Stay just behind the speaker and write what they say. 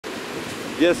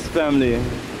Yes, family.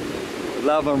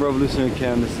 Live on Revolutionary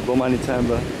Camp. This is Bomani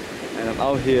Tamba, and I'm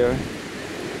out here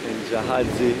in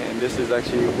Gyaahadaze, and this is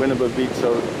actually Winneba Beach.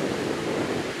 So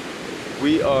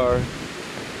we are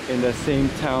in the same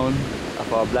town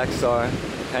of our Black Star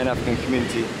Pan-African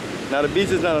community. Now the beach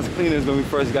is not as clean as when we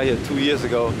first got here 2 years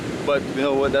ago, but you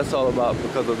know what that's all about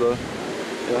because of the,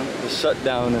 you know, the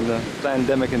shutdown and the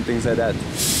pandemic and things like that.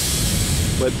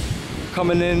 But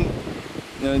coming in,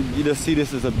 you know, you just see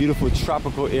this as a beautiful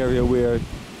tropical area where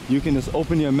you can just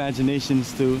open your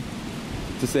imaginations to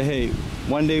say, hey,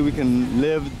 one day we can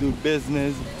live, do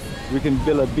business, we can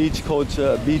build a beach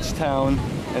culture, a beach town,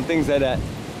 and things like that.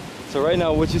 So right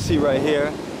now what you see right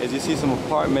here is you see some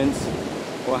apartments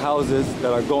or houses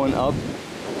that are going up,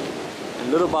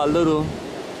 and little by little,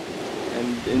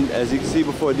 and as you can see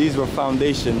before, these were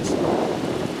foundations.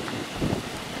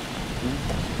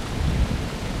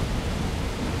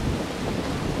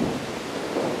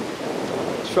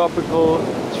 Tropical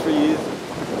trees.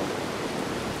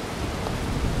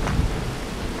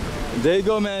 There you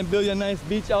go, man. Build your nice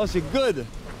beach house. You're good.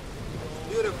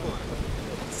 Beautiful.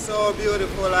 So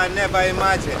beautiful. I never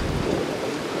imagined.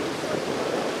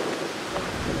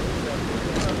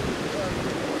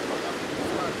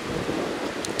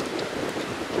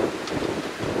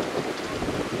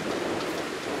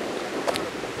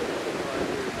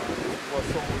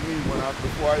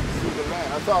 Before I see the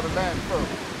land, I saw the land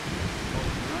first.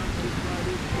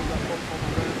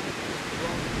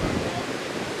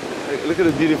 Look at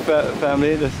the beauty,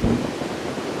 family. There's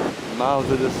miles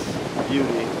of this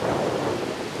beauty.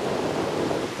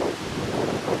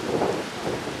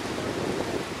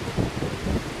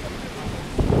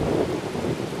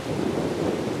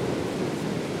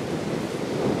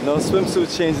 No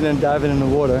swimsuit changing and diving in the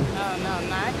water. Oh, no,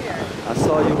 not here. I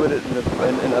saw you with it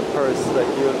in a purse, like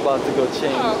you were about to go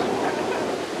change. Oh.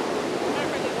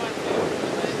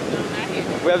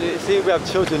 We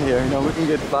have children here. You know, we can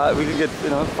get you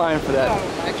know, fined for that. Oh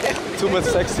my God. Too much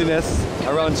sexiness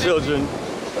around children.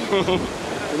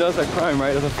 You know, it's a crime,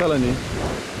 right? It's a felony.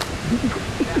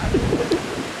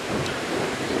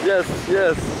 Yes,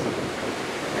 yes.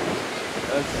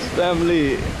 That's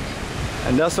family.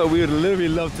 And that's what we would literally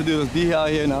love to do, is be out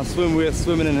here in our swimwear,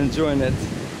 swimming and enjoying it.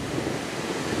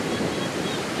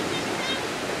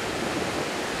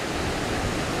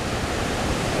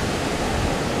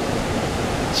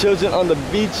 Children on the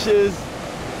beaches.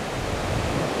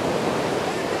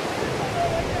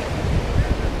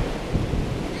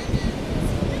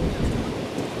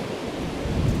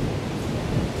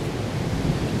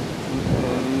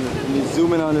 And you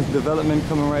zoom in on this development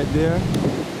coming right there.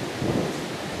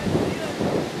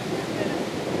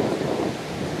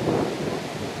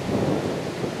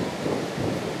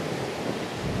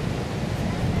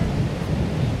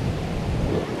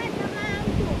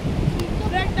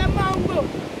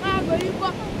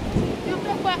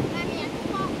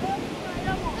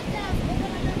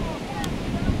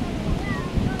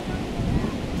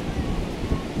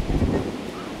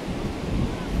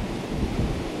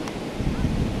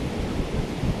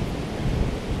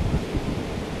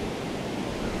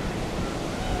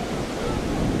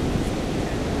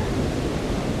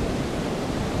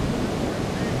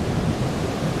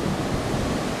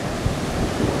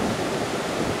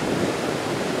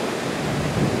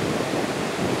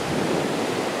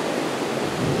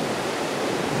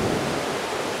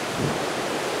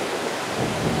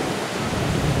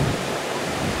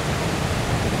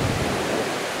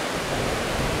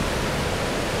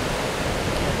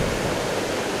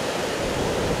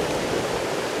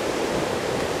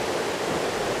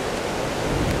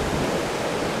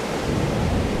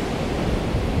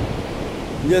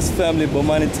 Yes, family,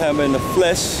 Bomani Tamba in the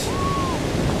flesh.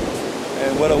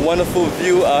 And what a wonderful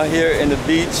view out here in the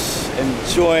beach,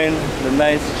 enjoying the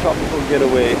nice tropical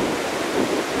getaway.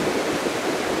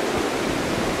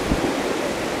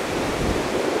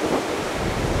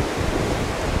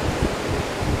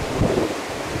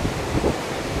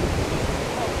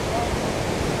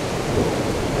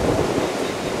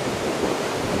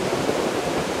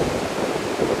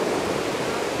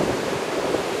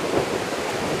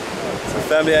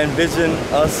 Family, I envision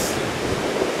us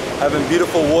having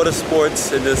beautiful water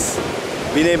sports and just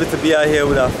being able to be out here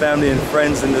with our family and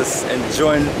friends and just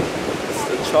enjoying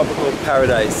this tropical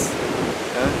paradise.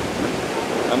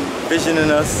 Yeah? I'm envisioning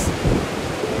us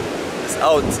just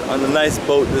out on a nice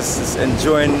boat, just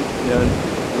enjoying, you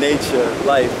know, nature,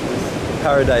 life,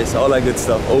 paradise, all that good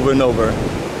stuff over and over.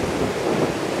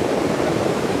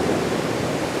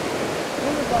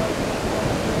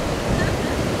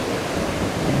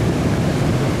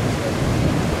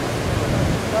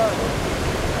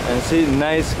 And see,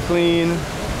 nice, clean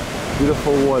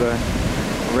Beautiful water,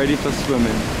 ready for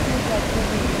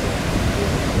swimming.